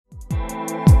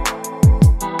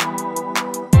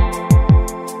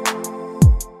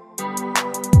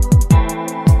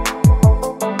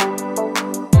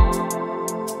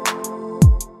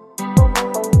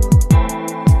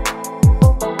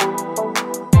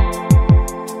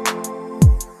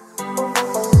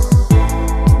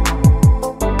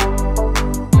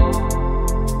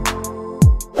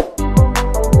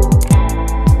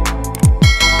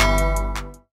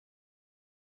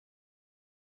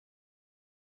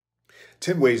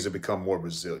10 ways to become more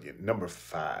resilient. Number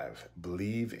 5,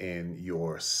 believe in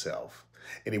yourself.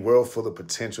 In a world full of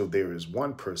potential, there is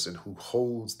one person who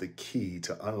holds the key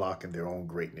to unlocking their own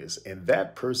greatness, and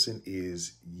that person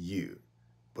is you.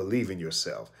 Believe in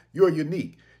yourself. You're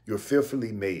unique. You're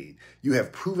fearfully made. You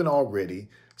have proven already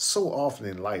so often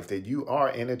in life that you are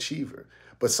an achiever.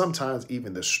 But sometimes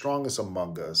even the strongest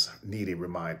among us need a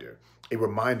reminder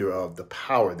of the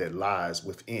power that lies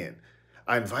within.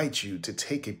 I invite you to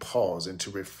take a pause and to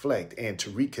reflect and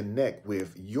to reconnect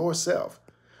with yourself.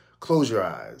 Close your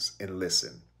eyes and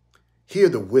listen. Hear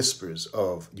the whispers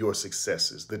of your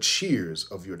successes, the cheers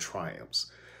of your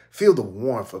triumphs. Feel the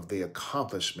warmth of the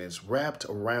accomplishments wrapped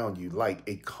around you like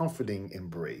a comforting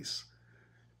embrace.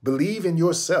 Believe in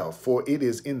yourself, for it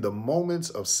is in the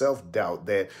moments of self-doubt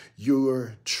that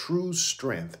your true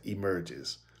strength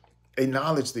emerges.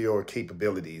 Acknowledge your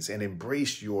capabilities and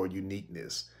embrace your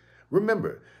uniqueness.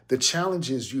 Remember the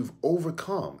challenges you've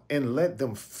overcome and let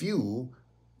them fuel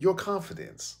your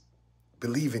confidence.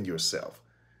 Believe in yourself.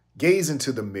 Gaze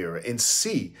into the mirror and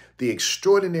see the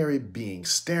extraordinary being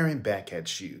staring back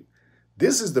at you.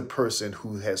 This is the person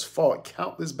who has fought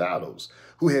countless battles,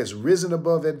 who has risen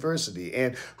above adversity,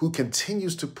 and who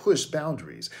continues to push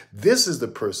boundaries. This is the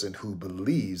person who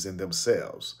believes in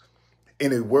themselves.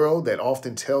 In a world that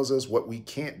often tells us what we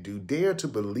can't do, dare to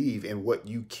believe in what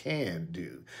you can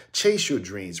do. Chase your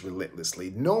dreams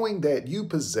relentlessly, knowing that you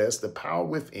possess the power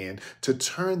within to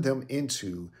turn them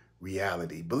into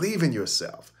reality. Believe in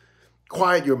yourself.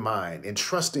 Quiet your mind and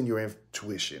trust in your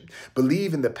intuition.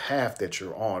 Believe in the path that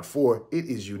you're on, for it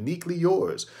is uniquely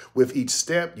yours. With each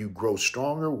step, you grow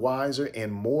stronger, wiser,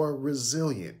 and more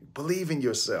resilient. Believe in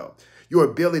yourself. Your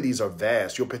abilities are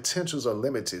vast. Your potentials are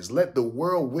limited. Let the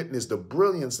world witness the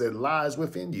brilliance that lies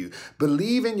within you.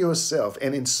 Believe in yourself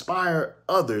and inspire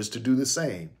others to do the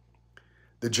same.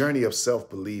 The journey of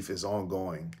self-belief is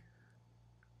ongoing,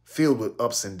 filled with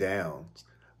ups and downs.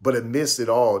 But amidst it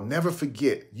all, never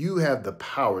forget you have the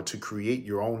power to create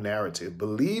your own narrative.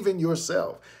 Believe in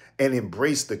yourself and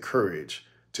embrace the courage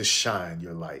to shine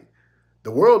your light. The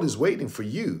world is waiting for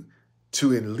you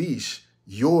to unleash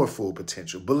your full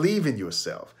potential. Believe in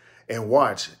yourself and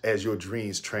watch as your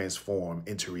dreams transform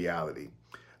into reality.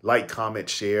 Like, comment,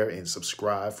 share, and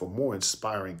subscribe for more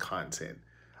inspiring content.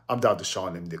 I'm Dr.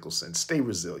 Sean M. Nicholson. Stay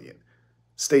resilient,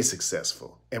 stay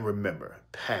successful, and remember,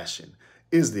 passion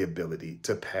is the ability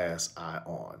to pass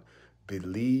on.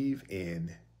 Believe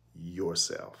in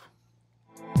yourself.